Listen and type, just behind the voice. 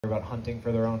about hunting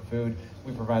for their own food,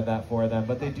 we provide that for them.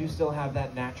 But they do still have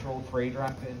that natural prey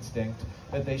drive instinct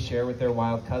that they share with their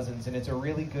wild cousins, and it's a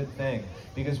really good thing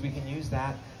because we can use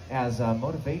that as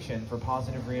motivation for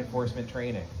positive reinforcement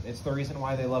training. It's the reason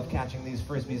why they love catching these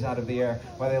frisbees out of the air,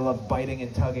 why they love biting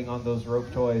and tugging on those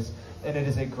rope toys, and it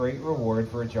is a great reward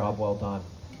for a job well done.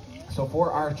 So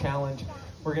for our challenge,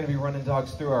 we're going to be running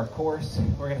dogs through our course.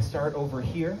 We're going to start over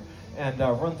here and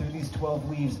run through these 12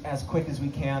 leaves as quick as we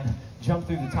can, jump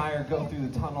through the tire, go through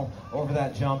the tunnel, over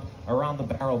that jump, around the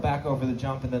barrel, back over the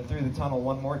jump, and then through the tunnel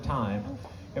one more time,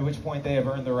 at which point they have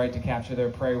earned the right to capture their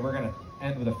prey. We're going to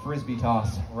end with a frisbee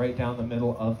toss right down the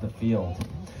middle of the field.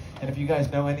 And if you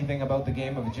guys know anything about the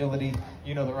game of agility,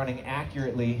 you know that running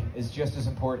accurately is just as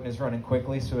important as running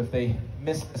quickly. So if they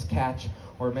miss this catch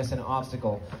or miss an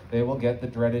obstacle, they will get the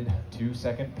dreaded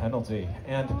 2-second penalty.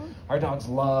 And our dogs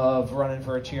love running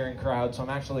for a cheering crowd, so I'm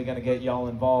actually going to get y'all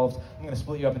involved. I'm going to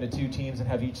split you up into 2 teams and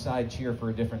have each side cheer for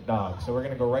a different dog. So we're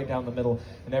going to go right down the middle,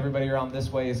 and everybody around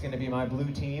this way is going to be my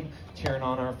blue team cheering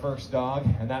on our first dog,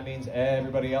 and that means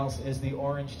everybody else is the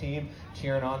orange team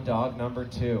cheering on dog number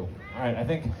 2. All right, I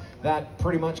think that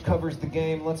pretty much covers the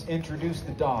game. Let's introduce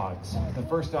the dogs. The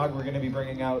first dog we're going to be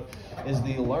bringing out is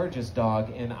the largest dog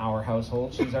in our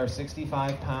household. She's our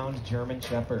 65-pound German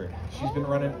Shepherd. She's been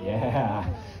running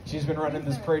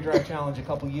this prey drive challenge a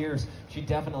couple years. She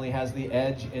definitely has the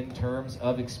edge in terms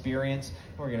of experience.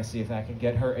 We're going to see if that can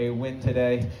get her a win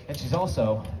today. And she's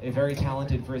also a very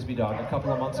talented frisbee dog. A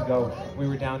couple of months ago, we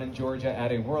were down in Georgia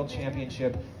at a world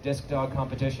championship disc dog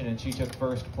competition, and she took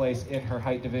first place in her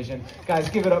height division. Guys,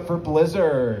 give it up for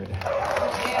Blizzard.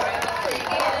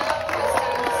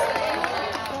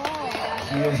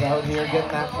 She is out here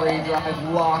getting that prey drive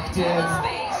locked in,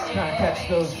 trying to catch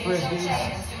those frisbees.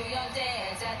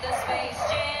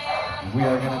 We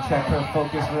are going to check her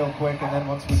focus real quick, and then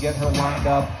once we get her lined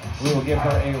up, we will give her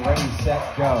a ready,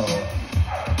 set, go.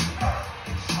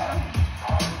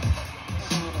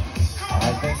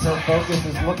 I think her focus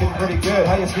is looking pretty good.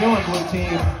 How you feeling, blue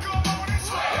team?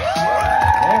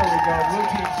 There we go, blue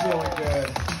team's feeling good.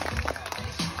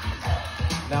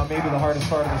 Now maybe the hardest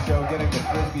part of the show, getting the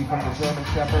frisbee from the German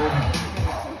Shepherd.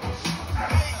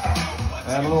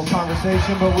 Had a little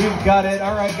conversation, but we've got it.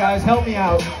 All right, guys, help me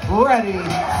out. Ready,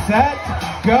 set,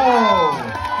 go.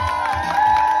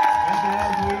 Into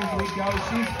those leaves we go.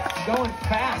 She's going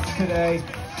fast today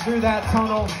through that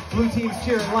tunnel. Blue team's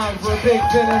cheering loud for a big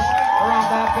finish around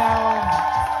that barrel.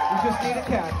 We just need a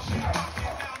catch.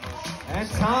 And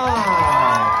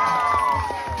time.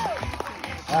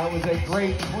 That was a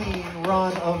great, clean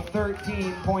run of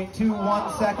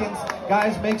 13.21 seconds.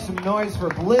 Guys, make some noise for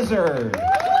Blizzard.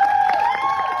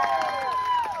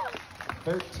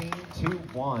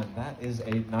 13-1. That is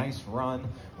a nice run.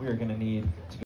 We are going to need to